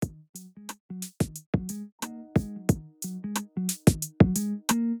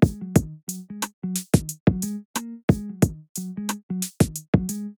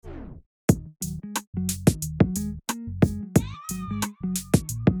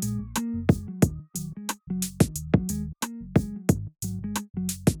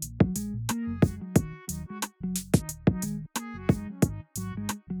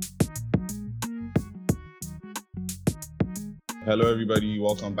Hello, everybody.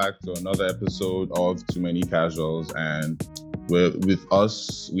 Welcome back to another episode of Too Many Casuals. And with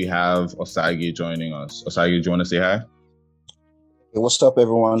us, we have Osage joining us. Osage, do you want to say hi? Hey, what's up,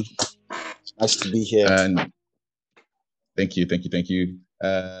 everyone? Nice to be here. And thank you.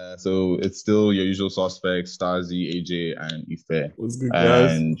 So it's still your usual suspects, Stasi, AJ, and Ife. What's good,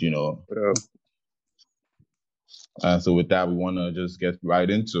 guys? And, so with that, we want to just get right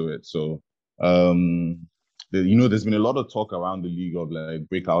into it. So, there's been a lot of talk around the league of like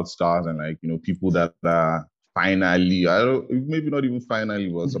breakout stars and like, people that are finally, maybe not even finally,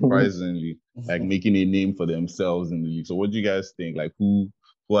 but surprisingly, like making a name for themselves in the league. So what do you guys think? Like who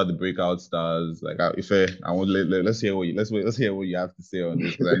are the breakout stars? Like let's hear what you have to say on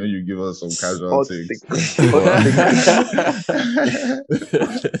this, because I know you give us some casual takes.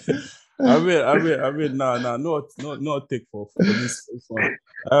 I mean, no take for this one.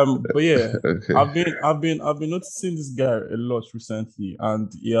 But yeah, Okay. I've been noticing this guy a lot recently,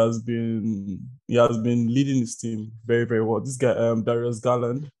 and he has been leading his team very, very well. This guy, Darius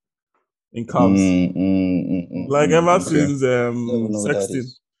Garland, in Cavs, ever since Sexton.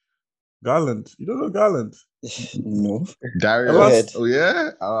 Garland, you don't know Garland? No. Darius. Oh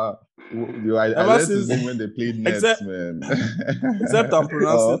yeah. I learned his name when they played Nets, man. Except I'm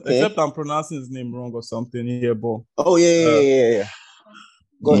pronouncing his name wrong or something here, but yeah.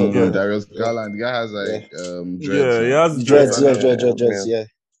 Go ahead. Darius Garland. The guy has like dreads. Yeah, he has dreads.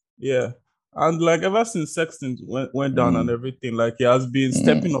 Yeah. And like ever since Sexton went down and everything, like he has been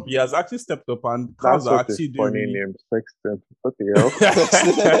stepping up. He has actually stepped up, and that's are actually doing funny name, Sexton. What the hell?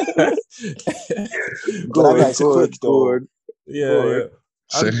 That guy's quick though. Yeah.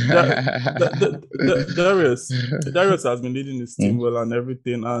 Darius has been leading his team well and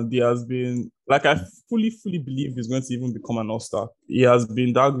everything, and he has been like, I fully believe he's going to even become an all-star. He has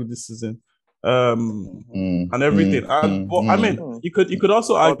been that good this season. And everything. I mean, you could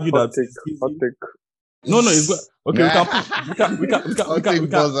also argue that it's good. Okay,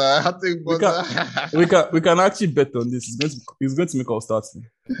 we can actually bet on this. He's going to make our start team.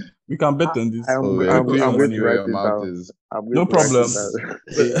 We can bet on this. I'm going to write it down. No problem.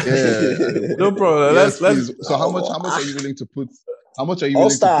 No problem. Let's. So how much are you willing to put? How much are you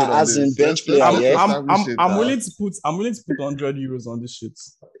willing to put on as this? In bench player? I'm willing to put 100 euros on this shit.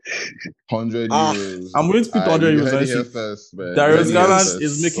 100 euros. I'm willing to put 100 euros on this shit. First, Darius Garland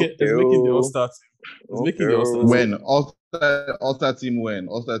is making the all-star team. He's making the all-star team. When? All-star team when?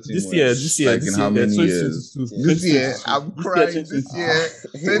 All-star team this year. Like in how many years? This year? I'm crying. This year.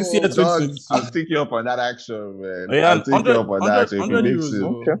 I'll take you up on that action, man. Yeah, I'll take you up on that action. If he makes it,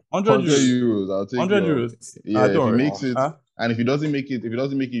 100 euros. I'll take 100 you euros. Yeah, if he makes it. And if he doesn't make it,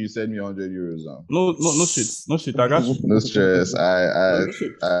 you send me 100 euros now. No shit. I got you. No stress. But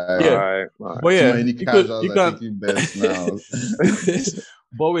yeah, you can take you best now.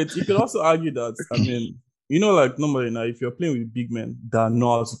 But wait, you could also argue that, I mean, like normally now, if you're playing with big men that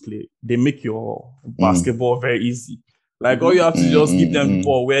know how to play, they make your basketball very easy. Like all you have to just give them the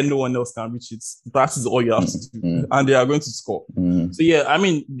ball where no one else can reach it. That is all you have to do, and they are going to score. So yeah, I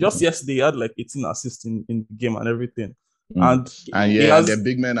mean, just yesterday he had like 18 assists in the game and everything. And the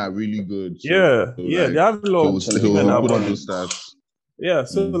big men are really good. So, they have a lot of big men that put on those stats. Yeah,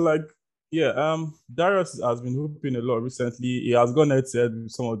 so Darius has been hooping a lot recently. He has gone head-to-head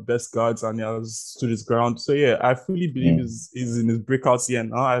with some of the best guards and he has stood his ground. So yeah, I fully believe he's in his breakout year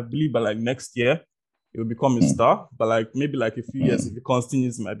now. I believe by like next year he will become a star. But like maybe like a few years if he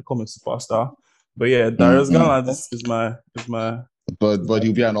continues, he might become a superstar. But yeah, Darius Garland is my But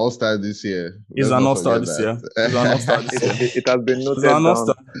he'll be an all-star this year. He's an all-star this year. It has been noted down.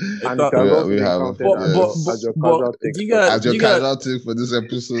 We have as your casual take for this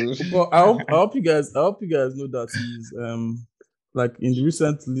episode. But I hope you guys know that he's like in the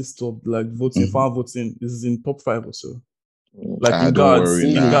recent list of like fan voting, is in top 5 or so. Like in guards,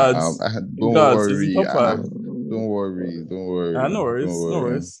 Don't worry. No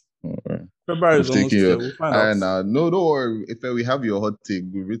worries. February is almost here. We'll find out. No, don't worry. If we have your hot take,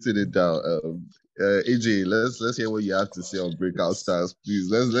 we've written it down. AJ, let's hear what you have to say on Breakout Stars, please.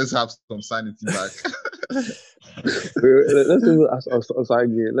 Let's have some sanity back. Let's do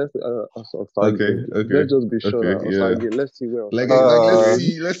Osage. Let's just be sure. Osage. Let's see where.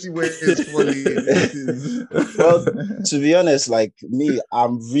 Let's see where it's fully. Well, to be honest, like me,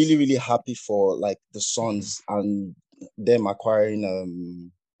 I'm really, really happy for like the Suns and them acquiring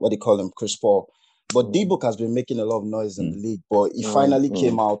what they call him, Chris Paul. But D-Book has been making a lot of noise in the league, but he finally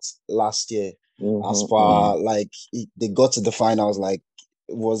came out last year as far they got to the finals. Like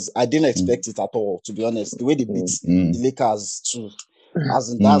I didn't expect it at all, to be honest. The way they beat the Lakers too. As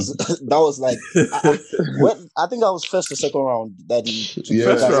in, that was like, I think I was first or second round that he took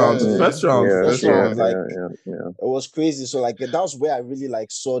first round. Like, it was crazy. So like, that was where I really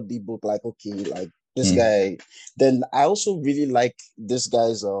like saw D-Book, like, okay, like this guy. Then I also really like this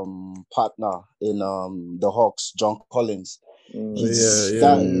guy's partner in the Hawks, John Collins.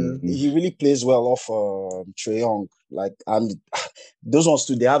 He really plays well off Trae Young. Like, and those ones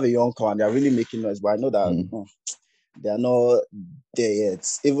too, they have a young car and they're really making noise. But I know that they are not there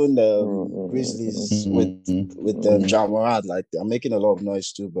yet. Even the Grizzlies with Ja Morant, like they're making a lot of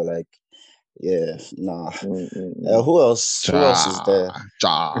noise too. But like, yeah, nah. Who else? Who else is there?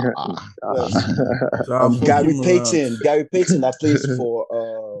 Gary Payton. Gary Payton that plays for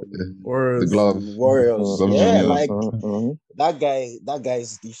the Warriors. Yeah, like that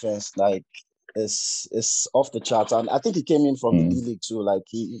guy's defense, like, it's off the charts. And I think he came in from the D League too. Like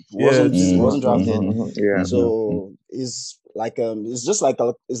he wasn't drafted. So it's like it's just like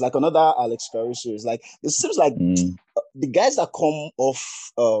it's like another Alex Caruso. It's like it seems like the guys that come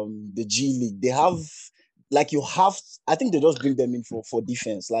off the G League, they have like I think they just bring them in for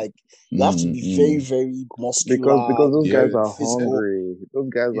defense. Like you have to be very, very muscular because those guys are hungry. Those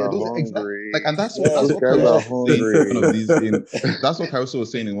guys are hungry. Like, and that's what Caruso was saying in one of these. That's what Caruso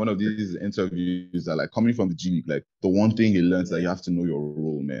was saying in one of these interviews. That like coming from the G League, like the one thing he learns that you have to know your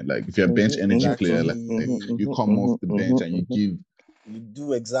role, man. Like if you're a bench energy player, like you come off the bench and you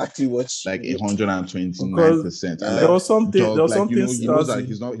do exactly what like 129%. There was something. He knows that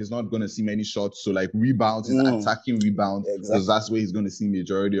he's not going to see many shots. So like rebounds, he's attacking rebounds because that's where he's going to see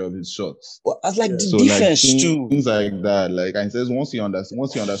majority of his shots. Well, as like the defense too, things like that. Like and he says once he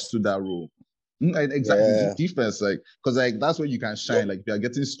understood that role. Exactly, defense, like, because like that's where you can shine. Like if you're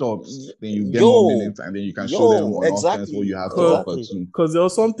getting stops, then you get more minutes, and then you can show them on offense what you have to offer too. Because there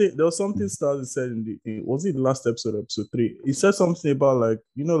was something Stars said was it the last episode 3? He said something about like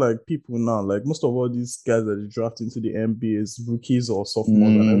like people now, like most of all these guys that they draft into the NBA is rookies or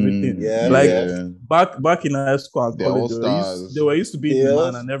sophomores and everything. Back in high school and college, they were used to be the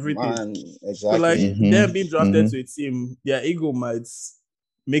man and everything. Man, exactly. So like them being drafted to a team, their ego might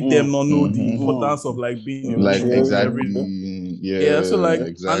make them not know the importance of like being like exactly so like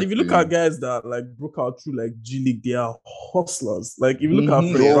and if you look at guys that like broke out through like G League, they are hustlers. Like if you look at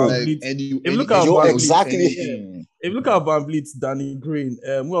if you look at Van Vliet, Danny Green,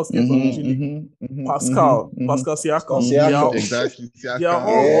 who else came from G League? Pascal Siakam. Exactly. They are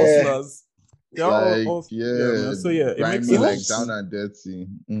all hustlers. They are all so it makes sense. Like down and dirty.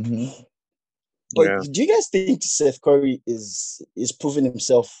 But do you guys think Seth Curry is proving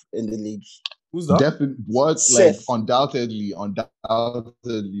himself in the league? Who's that? Definitely. What? Seth. Like undoubtedly,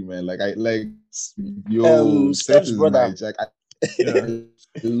 man. Like Seth is brother. Like I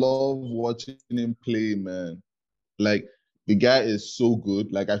love watching him play, man. Like the guy is so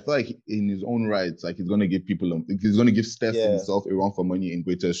good. Like I feel like in his own rights, like he's gonna give Steph himself a run for money in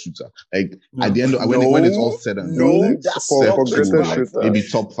greatest shooter. Like at the end, when it's all said and done, maybe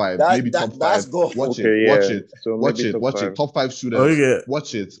top 5, top 5. Watch it. Top 5 shooters.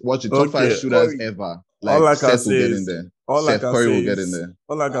 Watch it. Top 5 shooters ever. Like all I can Seth will get in there. Seth Curry will get in there.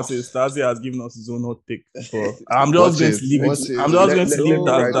 All I can say is Stasi has given us his own hot take. I'm just going to leave it. I'm just going to leave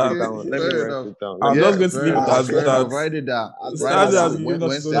that. I'm just going to leave it as that. Write it down. Stasi has given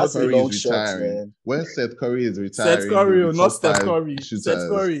us his own hot take. When Seth Curry is retiring. Seth Curry, not Steph Curry. Seth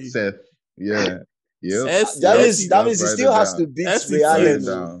Curry. Seth, yeah. Yep. That means he still has to beat Ray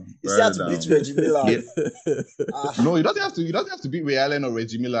Allen. He still has to beat Reggie Miller. No, he doesn't have to beat Ray Allen or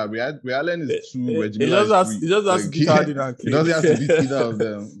Reggie Miller. Ray Allen is 2, Reggie Miller is 3. He just has to beat Harden and Clay. He doesn't have to beat either of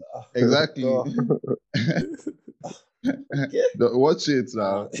them. Exactly. Watch it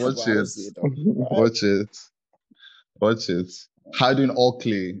now. Watch it. Harden or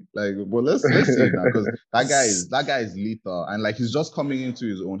Clay. Like, well, let's see it now, because that guy is lethal, and like he's just coming into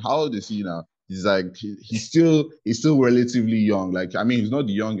his own. How old is he now? He's like he's still relatively young. Like, I mean, he's not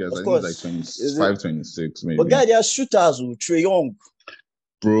the youngest. I think he's like 25, 26 maybe. But guys, they are shooters who Trae Young.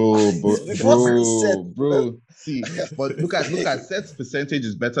 Bro. See, but look at Seth's percentage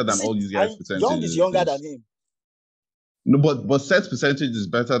is better than all these guys' percentages. Young is younger than him. No, but Seth's percentage is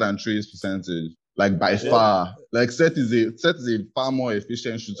better than Trae's percentage. Like by far, like Seth is a far more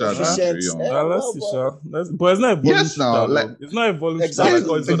efficient shooter than Trae Young. Let's see, sure. But it's not a volume shooter. Now, like it's not a volume exactly,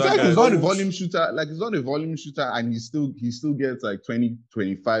 shooter. Exactly, it's not a volume shooter. Like it's not a volume shooter, and he still gets like 20,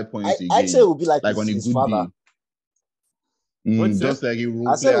 25 points a game. I'd say it would be like on a his good father. day. Just like a role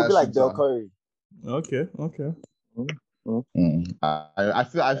I said it would be like shooter. Del Curry. Okay. I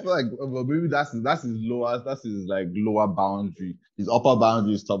feel like well, maybe that's his lower, that's his like lower boundary. His upper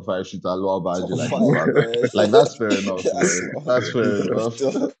boundary is top 5 shooter, lower boundary like Top five, man. like that's fair enough. That's Man. That's fair enough.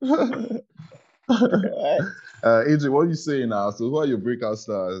 Alright. AJ, what are you saying now? So who are your breakout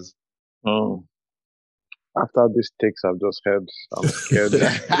stars? After these takes I've just heard, I'm scared. you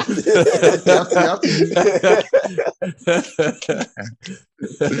have to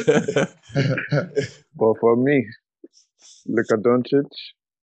But for me, Luka Doncic,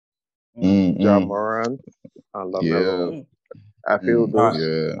 Ja Morant, and LaMelo. Yeah. I feel those,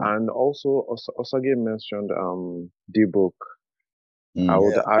 Yeah. and also Osage mentioned D-Book. I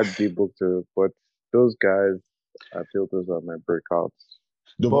would Yeah. add D-Book to it, but those guys, I feel those are my breakouts.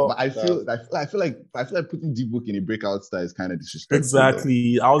 No, but I feel like putting D-Book in a breakout star is kind of disrespectful.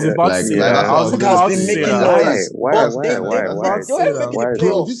 Exactly. Though. I was about to say like, that. I was D-Book about has to been say making that. noise. Why? But They were making the Bro,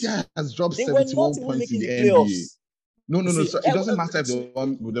 playoffs. this guy has dropped They were 71 not even points in making the the NBA. playoffs. No. See, So it doesn't matter if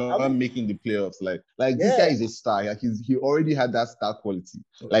they're not making the playoffs. Like this guy is a star. Like he already had that star quality.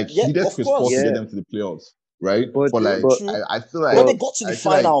 Like he needed Chris Paul to get them to the playoffs, right? But like I feel like but they got to the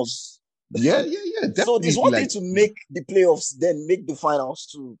finals. Yeah, definitely. So it's one thing to make the playoffs, then make the finals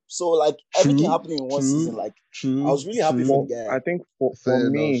too. So like everything happening in one season, like I was really happy for the guy. I think for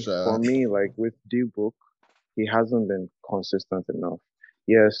me, like with D-Book, he hasn't been consistent enough.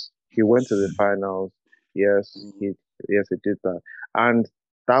 Yes, he went to the finals. Yes, he did that, and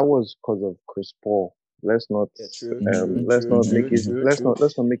that was because of Chris Paul. Let's not make it seem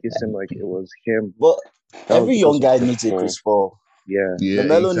like it was him. But every young guy needs a Chris Paul. Yeah,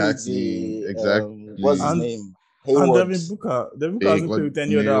 LaMelo needs what's his name? Hayward. And Devin Booker hasn't played with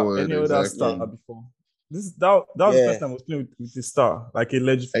any other star before. That was the first time I was playing with a star, like a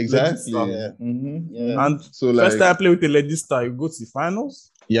legit star. And so first time I played with a legit star, you go to the finals.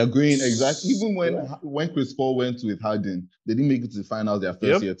 Yeah, going exactly. Even when Chris Paul went with Harden, they didn't make it to the finals their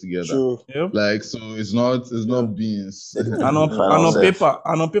first year together. True. Like so, it's not beans. And on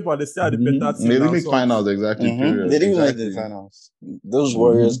paper, they still had the better team. They didn't make finals exactly. They didn't make the finals. Those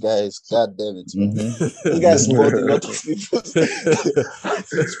Warriors guys, god damn it, man. Those guys spoiled a lot of people.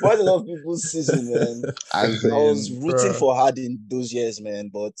 Spoiled a lot of people's season, man. I was rooting for Harden those years, man,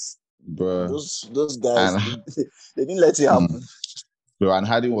 but those guys they didn't let it happen. Bro, and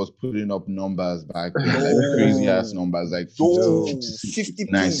Harden was putting up numbers back then, like crazy ass numbers, like 50,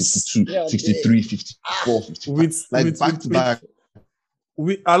 59, 62, 63, 54, 55. Like back to back.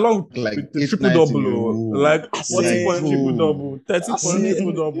 Along like the triple double, like 40 point triple double, 30 point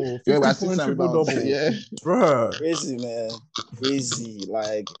triple double, 50 point triple double. Yeah, bro, crazy, man, crazy.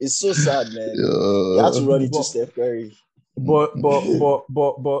 Like it's so sad, man. You have to run into Steph Curry. But I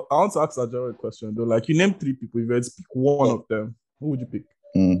want to ask a general question though. Like you name 3 people, if you had to pick one of them, who would you pick?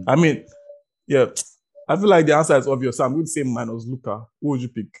 I mean, I feel like the answer is obvious. So I'm going to say minus Luka. Who would you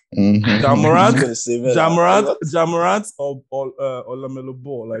pick? Ja Morant or LaMelo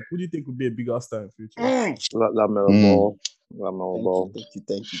Ball? Like, who do you think would be a bigger star in the future? LaMelo Ball.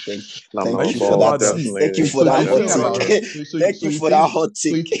 Thank you. Thank you for that. Thank you for that hot take. Thank you for that hot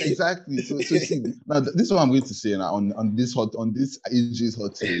take. Exactly. So see, now this is what I'm going to say now on this AJ's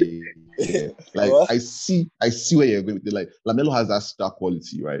hot take. Like what? I see where you're going with it. Like LaMelo has that star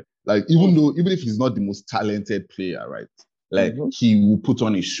quality, right? Like even if he's not the most talented player, right? Like he will put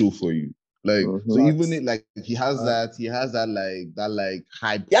on a show for you. Like so even it like he has that hype. He has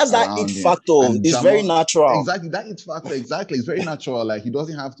that it factor. It's very natural. Exactly, that it factor. Exactly, it's very natural. Like he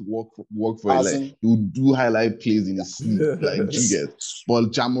doesn't have to work for it. Like he will do highlight plays in his sleep. Like you get.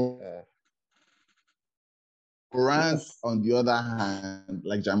 But Ja Morant, on the other hand,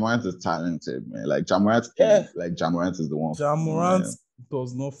 like Ja Morant is talented, man. Like Ja Morant, Ja Morant is the one. Ja Morant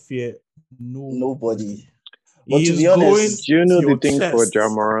does not fear nobody. But to be honest, do you know the thing for Ja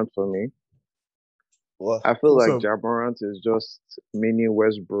Morant for me? What? I feel like Ja Morant is just mini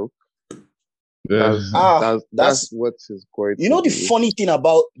Westbrook. That's what he's going to You know do. the funny thing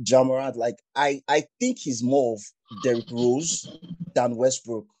about Ja Morant, like I think he's more of Derrick Rose than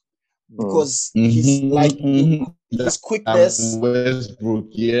Westbrook. Because he's like his quickness. Westbrook,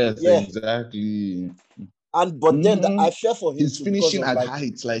 yes, exactly. But then I fear for him. He's finishing at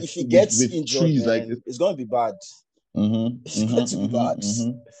heights, like if he gets with injured, trees, man, like it's gonna be bad. It's going to be bad.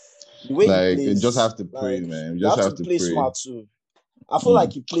 The way like he plays, you just have to pray, man. You just have to play pray. smart too. I feel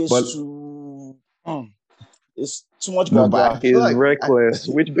like he plays too. It's too much. No, but he's reckless,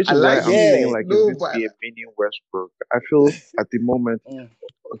 which is why I'm saying like he's going to be a mini Westbrook. I feel at the moment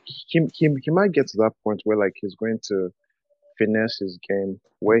he might get to that point where like he's going to finesse his game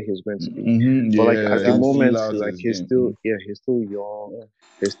where he's going to be. But like at the moment, like he's still young.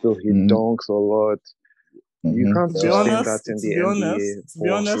 He dunks a lot. You can't To be sustain that honest, in to the be honest, NBA to be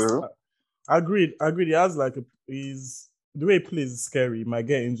honest, for agreed. He has like he's the way he plays is scary. He might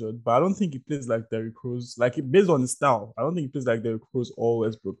get injured, but I don't think he plays like Derrick Rose. Like based on his style, I don't think he plays like Derrick Rose or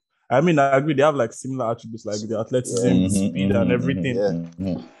Westbrook. I mean, I agree. They have like similar attributes, like the athleticism, the speed, and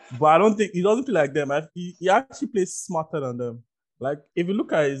everything. But I don't think he doesn't play like them. He actually plays smarter than them. Like if you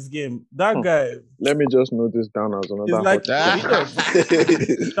look at his game, that guy. Let me just note this down as It's another like hot take.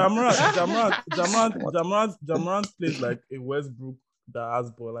 Jamrant plays like a Westbrook that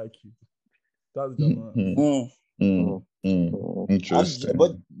has ball like you. That's Jamrant. Interesting.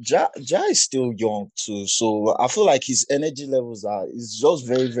 But Ja is still young too, so I feel like his energy levels is just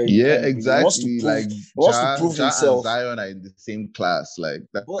very, very hungry. Exactly. He wants to prove himself. And Zion are in the same class. Like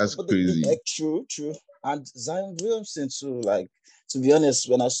that's but crazy. True. And Zion Williamson too. Like to be honest,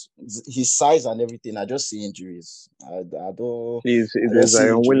 when his size and everything, I just see injuries. I don't. There's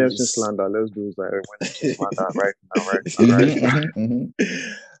Zion Williamson slander. Let's do Zion Williamson slander right now.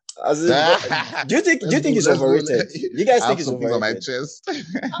 Do you think he's overrated? You guys think he's overrated? On my chest.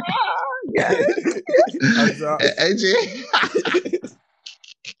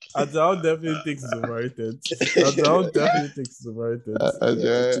 Adele definitely thinks he's overrated. Adele definitely thinks he's overrated. To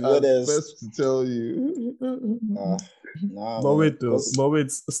be honest, best to tell you. But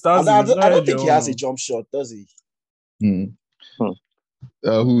wait, Stars. I don't think he has a jump shot, does he?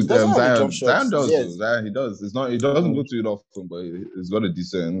 Zion? Zion does. Yes. Zion, he does. It's not. He doesn't go to it often, but he's got a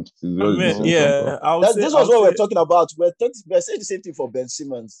decent. This was what we're talking about. We're saying the same thing for Ben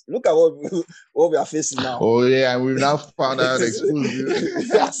Simmons. Look at what we are facing now. Oh yeah, and we've now found out exclusive.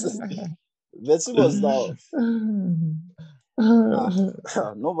 Ben Simmons now.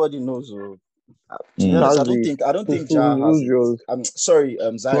 Nobody knows. I don't think Ja has it. I'm sorry,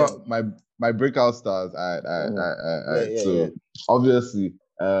 Zion. Well, my breakout stars. So obviously,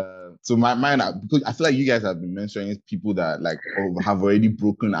 so mine because I feel like you guys have been mentioning people that like have already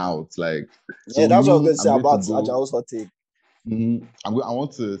broken out. Like that's what I was going to say about Ajao's hot take. I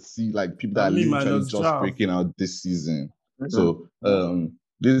want to see like people that are literally just breaking out this season. So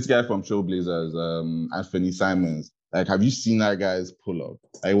this guy from Trailblazers, Anthony Simons. Like, have you seen that guy's pull up?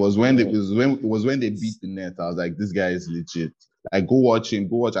 Like, it was when they beat the Nets. I was like, this guy is legit. Like, go watch him.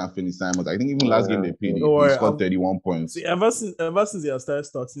 Go watch Anthony Simons. I think even last game they played, he scored 31 points. See, ever since he has started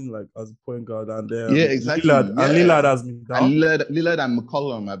starting like as a point guard, and exactly. Lillard has been down. And Lillard and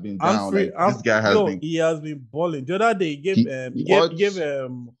McCollum have been down. This guy has been. He has been balling. The other day he gave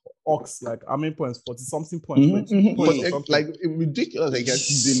Ox like how many points? 40-something points. Like ridiculous. Like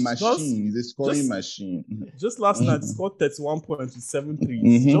he's a machine. He's a scoring machine. Just last night, he scored 31 points with 7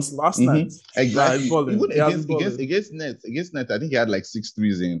 threes. Just last night, exactly. Even against Nets, I think he had like 6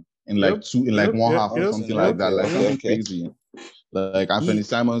 threes in like one half or something like that. Like something crazy. Like Anthony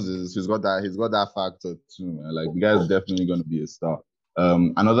Simons he's got that factor too, man. Like the guy's definitely gonna be a star.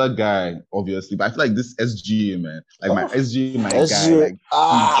 Another guy, obviously, but I feel like this SGA, man. Like my SGA, my guy,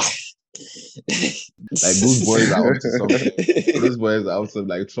 like those boys are up to something. Those boys are up to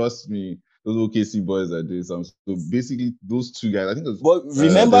like, trust me, those OKC boys are doing something. So basically, those two guys, I think. But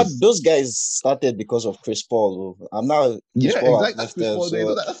remember, those guys started because of Chris Paul. I'm now. Exactly. That's Chris Paul.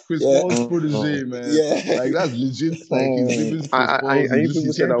 That's Chris Paul's protege, man. Yeah, like that's legit. Like he's giving Chris Paul. I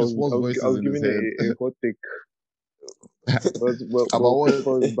people said I was giving a hot take. About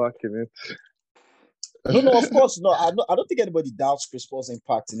what back in it? No, of course, no. I don't think anybody doubts Chris Paul's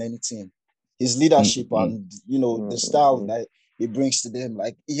impact in any team. His leadership and the style that he brings to them,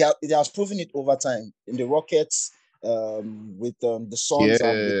 like he has proven it over time in the Rockets, with the Suns.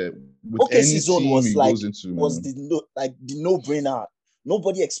 OKC's zone was like the no-brainer.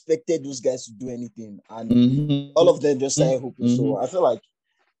 Nobody expected those guys to do anything, and all of them just started hooping. So I feel like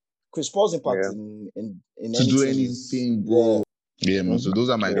Chris Paul's impact in to do anything, bro. Yeah, man. So those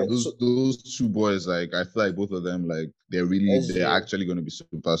are my those two boys. Like I feel like both of them, like they're actually going to be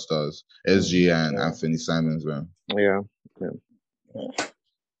superstars. SG and Anthony Simons, man. Yeah. All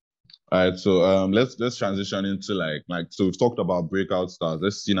right, so let's transition into like so we've talked about breakout stars.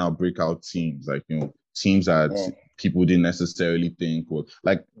 Let's see now breakout teams, like teams that people didn't necessarily think were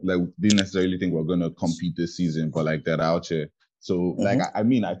were gonna compete this season, but like they're out here. So like I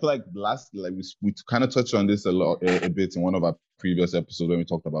feel like we kind of touched on this a bit in one of our previous episodes when we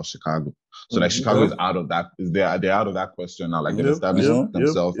talked about Chicago. So like Chicago is out of that. They're out of that question now. Like they've established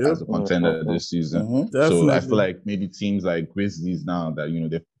themselves as a contender this season. So I feel like maybe teams like Grizzlies now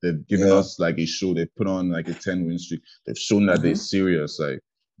that they've given us like a show. They've put on like a 10-win streak. They've shown that they're serious. Like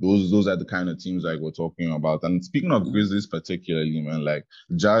those are the kind of teams like we're talking about. And speaking of Grizzlies particularly, man, like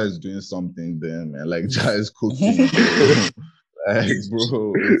Ja is doing something there, man. Like Ja is cooking. Like,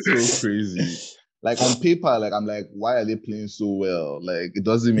 bro, it's so crazy. like on paper, like I'm like, why are they playing so well? Like it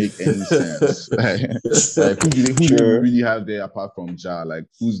doesn't make any sense. Like who do they really have there apart from Ja? Like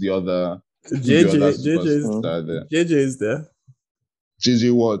who's the other superstar there? JJ is there.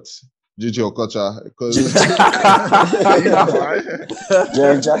 JJ what? JJ Okocha, because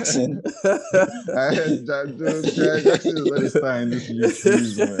Jaren Jackson. Jaren Jackson is not a star in this league,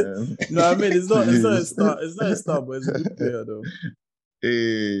 please, man. No, I mean it's not a star. It's not a star, but it's a good player though.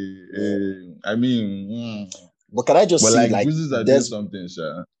 I mean, but can I just say, like Bruises are doing something,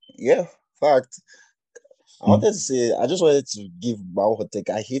 sure. Yeah, fact. I just wanted to give my hot take.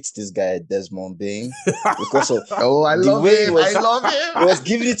 I hate this guy, Desmond Bain, because of I love him. I love him. He was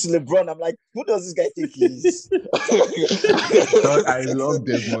giving it to LeBron. I'm like, who does this guy think he is? I love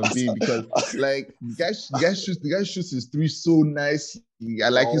Desmond Bain because like the guy shoots his three so nice. He's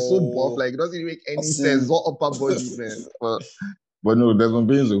so buff, like it doesn't even make any sense. It's all upper body, man. But no, Desmond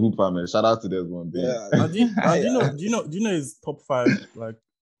Bain is a hooper, man. Shout out to Desmond Bain. Yeah. Do you know his top 5 like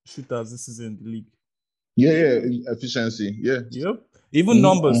shooters this season in the league? Yeah, efficiency. Yeah. Yep. Even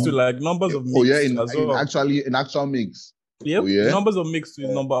numbers too, like numbers of mix. Oh yeah, in actual mix. Yep. Numbers of mix too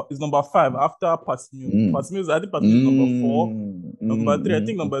is number 5 after Pat Mills. Pat Mills, I think Pat Mills is number 4. Number 3, I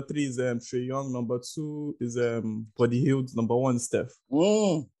think number 3 is Trae Young. Number 2 is Buddy Hield. Number 1 is Steph.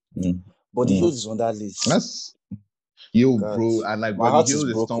 Buddy Hield is on that list. That's bro, and like Buddy Hield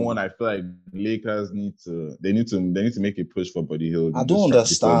is someone I feel like Lakers need to make a push for Buddy Hield. I don't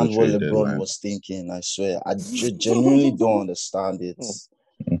understand what LeBron was thinking. I swear, I genuinely don't understand it.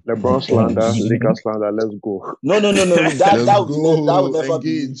 LeBron slander, Lakers slander. Let's go. No. That would never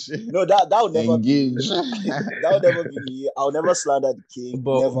engage. Be. No, that would never engage. That would never be me. I'll never slander the king.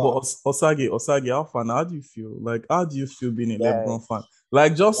 But Osage, how do you feel? Like, how do you feel being a LeBron fan?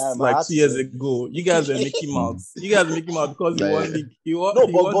 Like just 2 years ago, you guys are Mickey Mouse. You guys are Mickey Mouse because he won league. Yo,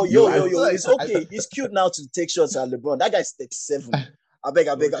 it's okay. It's cute now to take shots at LeBron. That guy's 37. I beg.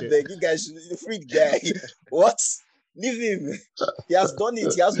 You guys, the freak guy. What? Leave him. He has done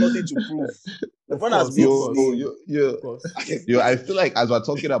it. He has nothing to prove. LeBron has been. Yo, I feel like as we're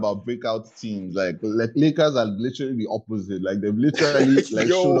talking about breakout teams, like Lakers are literally the opposite. Like they've literally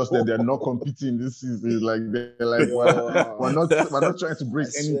showed us that they're not competing this season. Like they're like we're not trying to break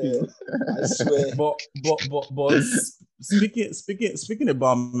anything. I swear. But speaking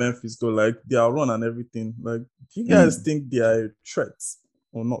about Memphis though, like their run and everything, like do you guys think they are threats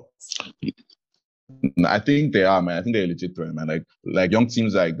or not? I think they are, man. I think they're a legit threat, man. Like young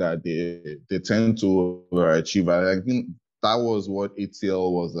teams like that, they tend to overachieve. I think that was what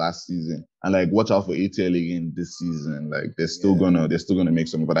ATL was last season, and like watch out for ATL again this season. Like they're still gonna make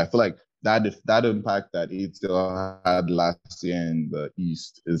something. But I feel like that impact that ATL had last year in the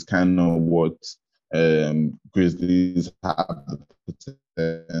East is kind of what Grizzlies have the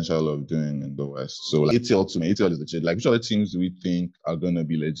potential of doing in the West. So like, ATL is legit. Like which other teams do we think are gonna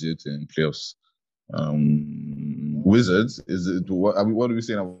be legit in playoffs? Wizards, is it what are we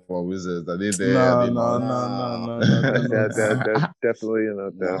saying about Wizards? Are they there? No. They're definitely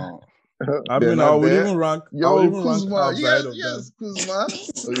not there. No. I mean, I would even rank. Kuzma, outside of yes, Kuzma.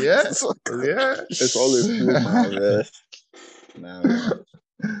 Oh yeah. It's always Kuzma.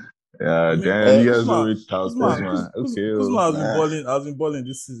 Yeah, damn, you guys know it's Kuzma. Okay, Kuzma has been balling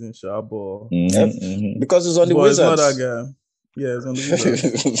this season, sure, but because it's on the Wizards. It's not that guy. Yeah, it's on the Wizards.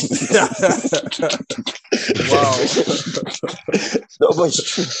 Wow. No, but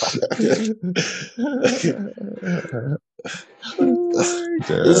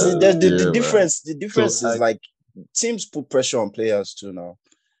the difference is like teams put pressure on players too now.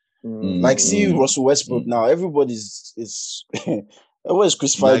 Like see Russell Westbrook now. Everybody's everybody's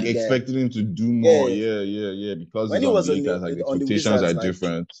crucified. Like expecting him to do more. Yeah. Because when he was on the Lakers, like expectations are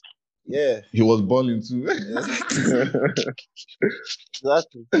different. Yeah, he was balling too.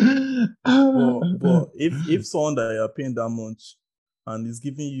 Exactly. But if someone that you're paying that much and is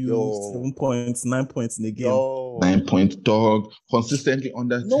giving you 7 points, 9 points in a game, 9 point dog consistently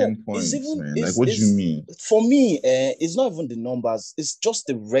under 10 points, man. Like, what do you mean? For me, it's not even the numbers; it's just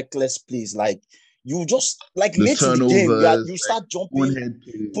the reckless plays. Like you just like late in the game, you start jumping,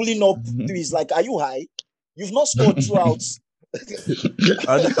 pulling up threes. Like, are you high? You've not scored throughout. At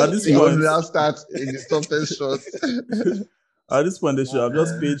this point, point, now start in the toughest shot. At this point, they should have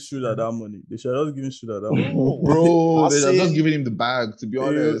just paid Schroeder that money. They should have just given Schroeder that money. Bro, they should have just given him the bag, to be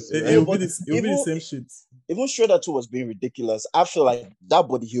honest. It would be the same shit. Even Schroeder too was being ridiculous. I feel like that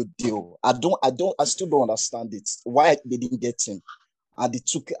Buddy Hield deal. I still don't understand it. Why they didn't get him. And he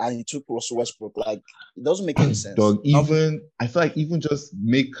took Russell Westbrook. Like, it doesn't make any sense. Dog, I feel like even just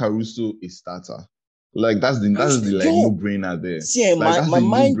make Caruso a starter. Like that's the like no brainer there. See, like, my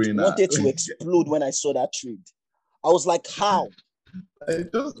mind no-brainer. wanted to explode when I saw that trade. I was like, how? I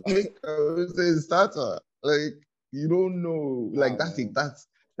just make a starter. Like you don't know. Like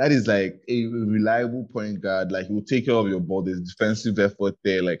that is like a reliable point guard. Like he will take care of your ball. There's defensive effort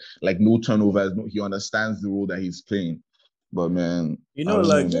there. Like no turnovers. No, he understands the role that he's playing. But man, You I know, don't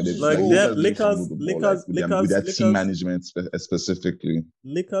like know, man. them Really fumbled the ball, like, with their team management specifically.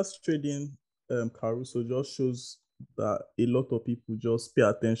 Lakers trading Caruso just shows that a lot of people just pay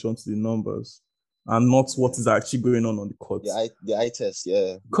attention to the numbers and not what is actually going on the court. The eye test,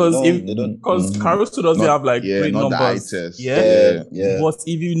 yeah. Because Caruso doesn't have like great numbers. The eye test. Yeah. But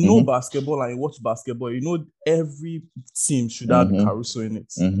if you know basketball and you watch basketball, you know every team should have Caruso in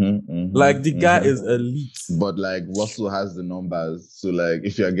it. Like the guy is elite. But like Russell has the numbers, so like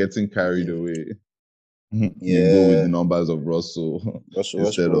if you're getting carried away, you go with the numbers of Russell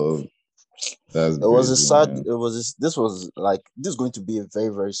instead of. That's it was a sad. Man. This was like this is going to be a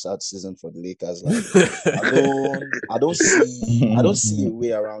very, very sad season for the Lakers. Like I don't see a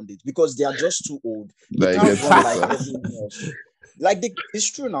way around it because they are just too old. They can't run like everyone else. Like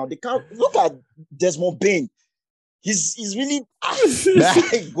it's true now. They can't look at Desmond Bain. He's really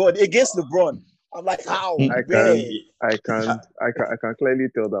God against LeBron. I'm like, how? I can clearly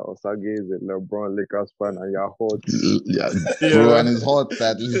tell that Osage is a LeBron Lakers fan and you're hot. Bro, and it's hot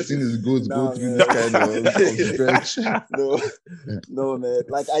that he's seen his goods go through this kind of stretch. No, man.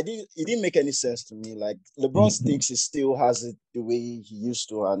 Like it didn't make any sense to me. Like LeBron thinks he still has it the way he used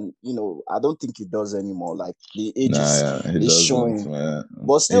to, and I don't think he does anymore. Like the age is showing, man.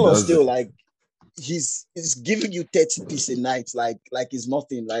 But still, like. He's giving you 30 pieces a night, like it's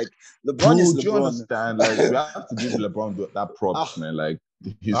nothing. Like LeBron is LeBron. Do you understand? Like we have to give LeBron that props, man. Like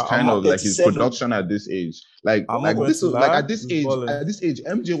he's kind of like his production at this age. Like at this age,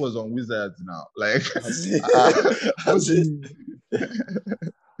 MJ was on Wizards now. Like no,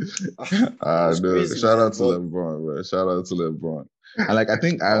 shout out to LeBron, bro. Shout out to LeBron. And like I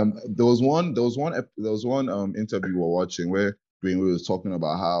think there was one interview we were watching where we was talking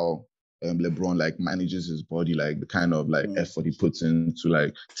about how LeBron like manages his body, like the kind of like effort he puts into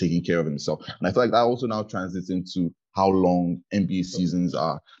like taking care of himself. And I feel like that also now translates into how long NBA seasons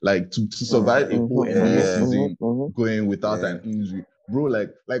are. Like to survive a whole NBA season going without an injury. Bro, like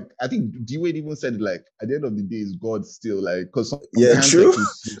I think D-Wade even said like at the end of the day is God still, like because true.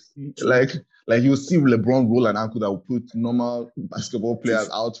 Like you see LeBron roll an ankle that will put normal basketball players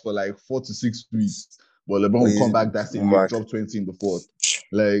out for like 4 to 6 weeks. But LeBron will come back that same week, drop 20 in the fourth.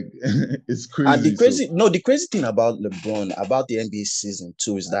 Like it's crazy. And the crazy thing about LeBron, about the NBA season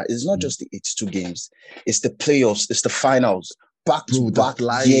too, is that it's not just the 82 games, it's the playoffs, it's the finals, back to back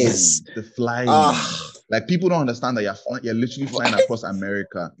years. The flying. Like people don't understand that you're literally flying across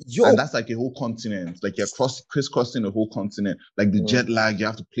America, and that's like a whole continent. Like you're crisscrossing the whole continent. Like the jet lag, you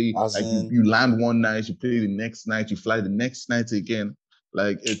have to play. Like you land one night, you play the next night, you fly the next night again.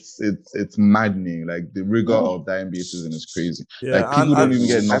 Like it's maddening. Like the rigor of the NBA season is crazy. Like people don't even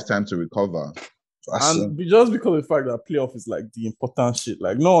get enough time to recover. And just because of the fact that playoff is like the important shit,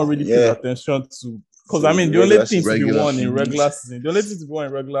 like no one really pays attention to. Because I mean, the only thing to be won in regular season,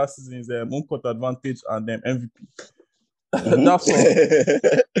 is home court advantage and then MVP. That's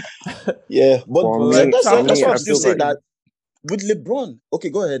all. Yeah, but like, that's why I still say that. With LeBron,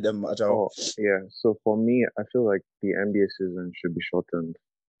 okay, go ahead, Ajao. So for me, I feel like the NBA season should be shortened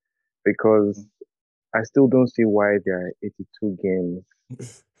because I still don't see why there are 82 games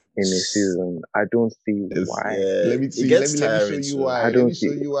in a season. I don't see why. Let me show you why. Let me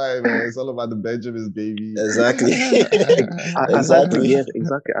show you why, man. It's all about the Benjamins, baby. Exactly. Exactly.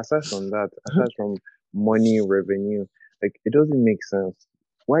 Aside from that, aside from money, revenue, like it doesn't make sense.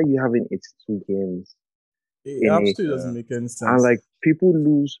 Why are you having 82 games? It absolutely doesn't make any sense. And like people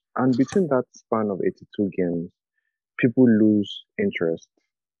lose, and between that span of 82 games, people lose interest.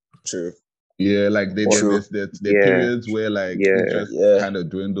 True. Yeah, like there's periods where like interest kind of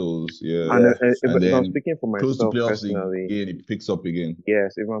dwindles. Yeah. And then if I'm speaking for myself personally, again, it picks up again.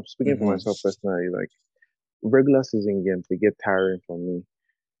 Yes, if I'm speaking for myself personally, like regular season games, they get tiring for me.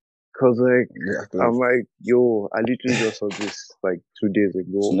 Cause like I'm like, yo, I literally just saw this like 2 days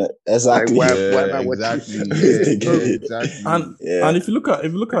ago. Exactly. Like, why am I watching? Exactly. And if you look at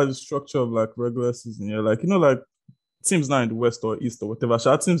the structure of like regular season, like like teams now in the West or East or whatever,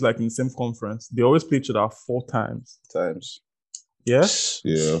 teams like in the same conference, they always play each other 4 times. Yeah.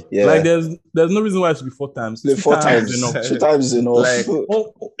 Yeah. Like there's no reason why it should be 4 times. The 4 times is enough. 2 times is enough. Like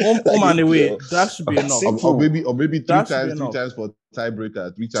home and away, that should be enough. Or maybe three times for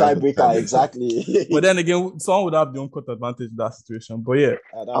tiebreaker, 3 times tiebreaker, exactly. But then again, someone would have the home court advantage in that situation. But yeah,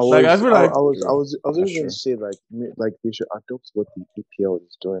 I was even going to say like they should adopt what the EPL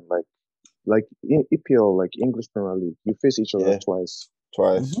is doing. Like in EPL, like English Premier League, you face each other twice,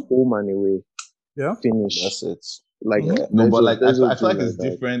 home and away. Yeah, finish. That's it. Like no, but like I feel like it's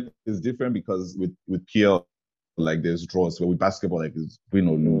different. It's different because with PL, like there's draws. But with basketball, like it's win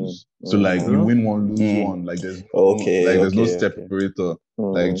or lose. So like you win one, lose one. Like there's no separator.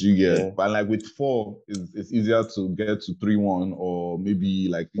 Like you get, but like with 4, it's easier to get to 3-1 or maybe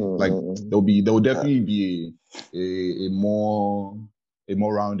like there will definitely be a more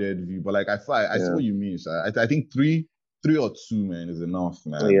rounded view. But like I see what you mean. So I think 3 or 2, man, is enough,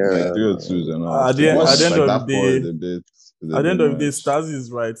 man. Yeah. Like 3 or 2 is enough. At the end of the day, much. Stars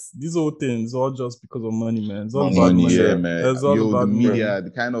is right. These whole things all just because of money, man. It's all about money, yeah, man. It's all about the media, money.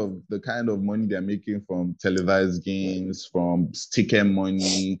 the kind of money they're making from televised games, from ticket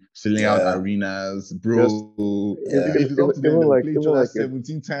money, filling out arenas, bro. If it's up to them, they'll play each other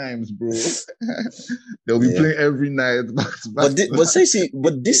 17 times, bro. They'll be playing every night back to back.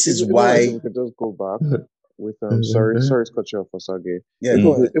 But this is why we could just go back with sorry to cut you off for Sergey.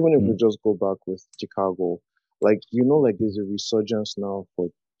 Even if we just go back with Chicago, like like there's a resurgence now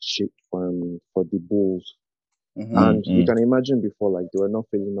for the Bulls, and you can imagine before, like they were not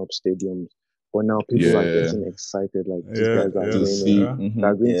filling up stadiums, but now people are getting excited. Like these guys are playing,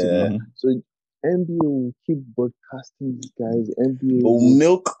 they're going to play. So NBA will keep broadcasting these guys. NBA will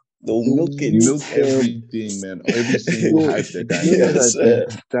milk. They'll milk everything, man. Every single hype they can get.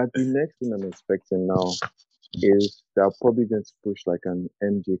 That the next thing I'm expecting now is they're probably going to push like an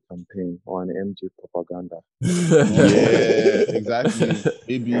MJ campaign or an MJ propaganda. Yeah, exactly.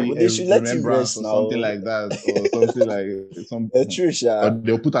 Maybe they should let him rest or now. Something like that, or something like Trisha. Or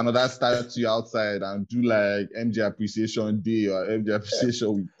they'll put another statue outside and do like MJ Appreciation Day or MJ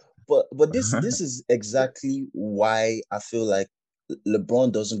Appreciation Week. But this is exactly why I feel like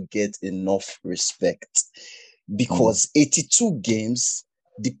LeBron doesn't get enough respect, because 82 games,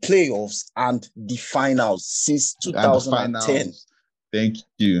 the playoffs and the finals since 2010. Thank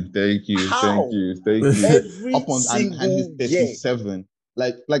you. Every Up on single and this 37. Year.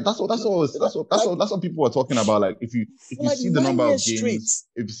 Like that's what people were talking about. Like if you see the number of games,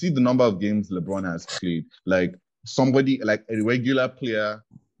 if you see the number of games LeBron has played, like somebody like a regular player,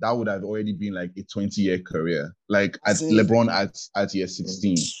 that would have already been like a 20-year career. Like at LeBron at year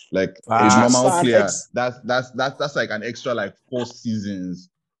 16. Like a normal player, that's like an extra like 4 seasons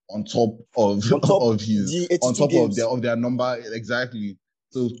on top of their number. Exactly.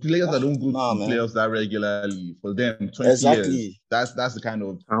 So players that don't go to playoffs that regularly, for them 20 years, that's the kind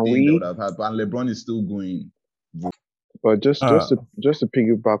of thing they would have had. But LeBron is still going. But just to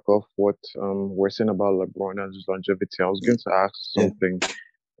piggyback off what we're saying about LeBron and his longevity, I was going to ask something.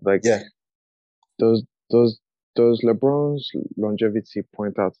 Like, does LeBron's longevity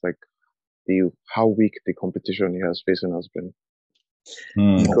point out like how weak the competition he has facing has been?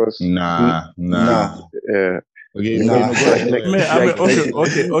 Because nah. Okay. Strongest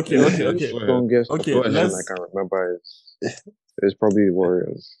opposition I can remember is probably the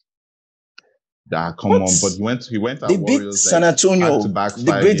Warriors. Come on, but he went they beat Warriors, San Antonio, back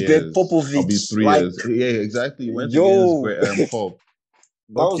the great Greg Popovich. I'll be 3 years. Yeah, exactly. He went against Pop.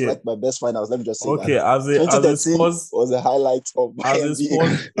 That was like my best finals. Let me just say that. Okay, as a sports was a highlight of my as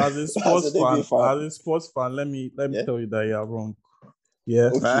a sports fan, let me tell you that you're wrong.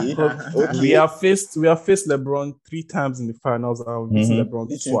 Yeah. Okay. We have faced LeBron 3 times in the finals and we've beaten LeBron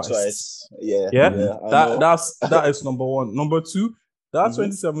twice. Yeah. That is number 1. Number 2, that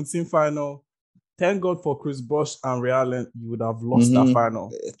 2017 final. Thank God for Chris Bosh and Ray Allen, you would have lost that final.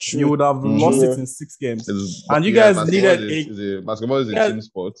 True. You would have lost it in 6 games. And you guys needed basketball is a team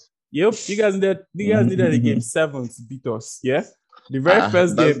sport. Yep, you guys needed a game 7 to beat us. Yeah. The very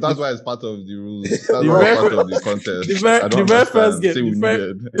first game. That's why it's part of the rules. That's why it's part of the contest. The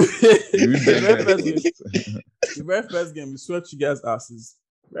very first game, we swept you guys' asses.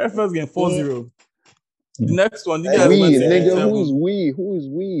 The very first game, 4-0. The next one, you guys went to Who is we?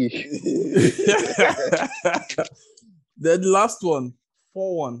 The last one,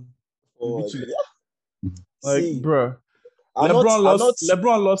 4-1. Bruh.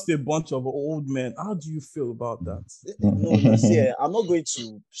 LeBron lost a bunch of old men. How do you feel about that? No, see, I'm not going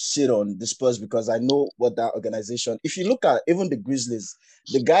to shit on the Spurs because I know what that organization. If you look at even the Grizzlies,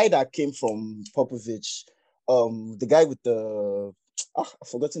 the guy that came from Popovich, the guy with the I've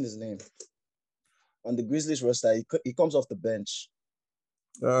forgotten his name. on the Grizzlies roster, he comes off the bench.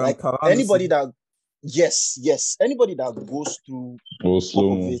 Anybody that, yes, anybody that goes through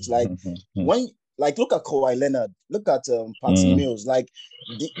Popovich, like when, like look at Kawhi Leonard, look at Patty Mills, like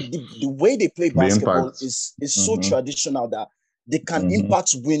the way they play basketball is so traditional that they can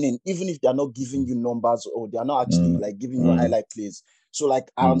impact winning, even if they're not giving you numbers or they're not actually like giving you highlight plays. So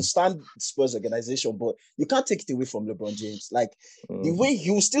like I understand Spurs organization, but you can't take it away from LeBron James. Like the way he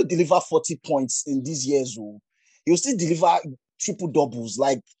will still deliver 40 points in these years, he will still deliver triple doubles.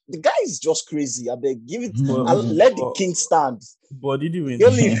 Like the guy is just crazy. I beg, give it. Let the king stand. But did he win?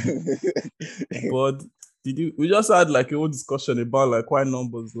 But did you? We just had like a whole discussion about like why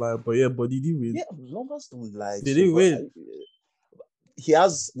numbers lie. But did he win? Yeah, numbers don't lie. Did he win? He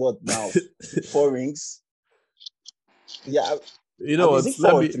has what now? 4 rings. Yeah. You know what? Let me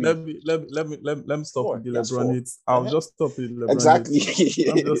stop with the LeBron hits. I'll just stop with LeBron. Exactly.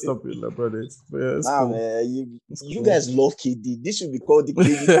 I'm just stop with LeBron hits. Cool. Man, you guys love KD. This should be called the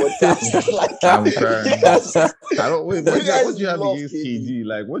KD podcast. Like, I'm crying. I don't wait. What do you have against KD?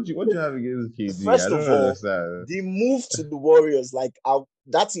 Like, what do you have against KD? First of all, the move to the Warriors, like,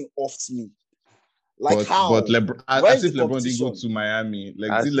 that thing offed me. Like how? But as if LeBron didn't go to Miami.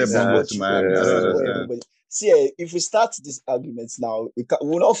 Like, did LeBron go to Miami? I don't understand. See, if we start this argument now,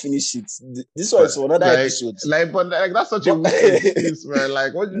 we'll not finish it. This one is another episode. But that's such a weird excuse, man.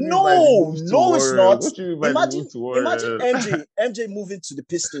 Like, what do you mean by it's not. What do you mean by imagine MJ moving to the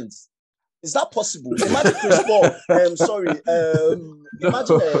Pistons. Is that possible? Imagine Chris Paul.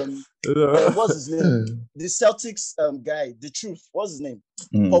 Imagine what's his name? The Celtics guy. The Truth. What's his name?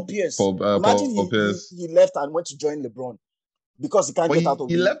 Paul Pierce. Imagine he left and went to join LeBron. Because he can't get out of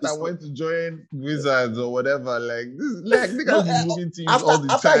it. He left and went to join Wizards or whatever. Like, the guy's moving teams all the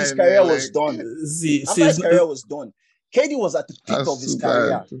time. After his career was done. After his career was done. KD was at the peak of his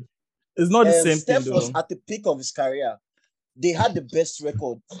career. It's not the same Steph thing, was at the peak of his career. They had the best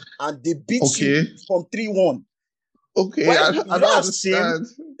record. And they beat you from 3-1. Okay, I don't understand.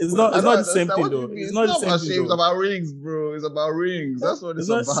 It's not the same thing, though. It's not the same thing. It's about rings, bro. It's about rings. That's what it's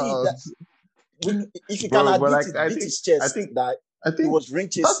about. If you can beat his chest, I think it was ring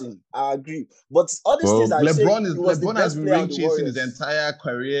chasing. I agree, but all these things LeBron has been ring chasing his entire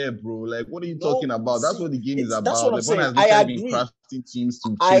career, bro. Like, what are you talking about? That's what the game is about. LeBron has been crafting teams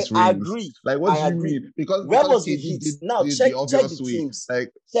to chase rings. I agree. Like, what do you mean? Because where was the Heat? Now check the teams.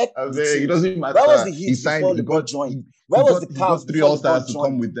 Like, it doesn't matter. Where was the Heat before LeBron joined? Where was the Cavs? He got 3 All-Stars to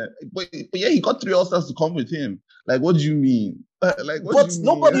come with that. But yeah, he got 3 All-Stars to come with him. Like, what do you mean? But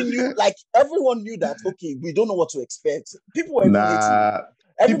nobody knew. Like, everyone knew that. Okay, we don't know what to expect. People were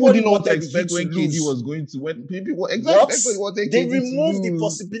people didn't know what to expect when KD was going to win. People exactly what they removed the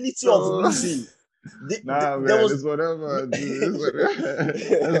possibility of losing. It's whatever. Let's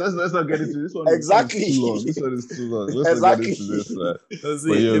not get into this one. Exactly. This one is too long. Let's not get into this. Let's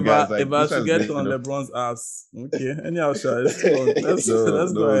see if I should get on LeBron's ass. Okay. Anyhow, let's go ahead. Let's just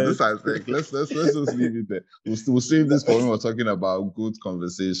leave it there. We'll save this for when we're talking about good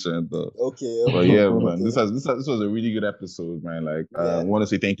conversation, though. Okay. But yeah, man, this was a really good episode, man. Like, I want to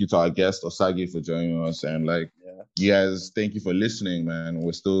say thank you to our guest Osage for joining us, and you guys, thank you for listening, man.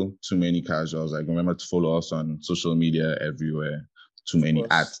 We're still Too Many Casuals. Like, remember to follow us on social media everywhere. Too many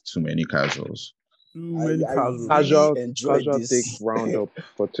casuals. Too many casuals. Casual take roundup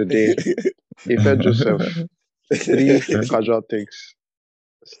for today. Ife Joseph, 3 casual takes.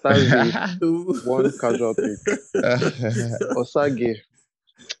 Stasi, 1 casual take. Osage,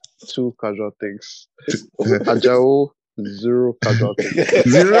 2 casual takes. Ajao, 0 casual takes.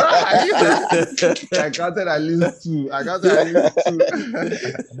 0? I counted at least 2.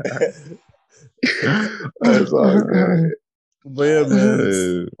 That's all good. But yeah,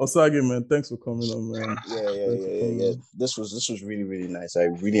 man. Osage, man, thanks for coming on, man. Yeah. This was really, really nice. I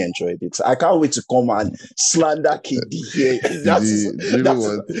really enjoyed it. I can't wait to come and slander KD here.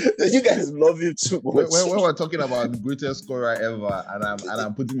 You guys love him too much. When we're talking about the greatest scorer ever, and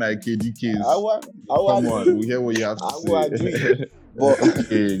I'm putting my KD case. Come on, we hear what you have to say. I agree.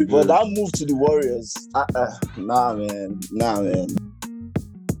 But that move to the Warriors, nah, man.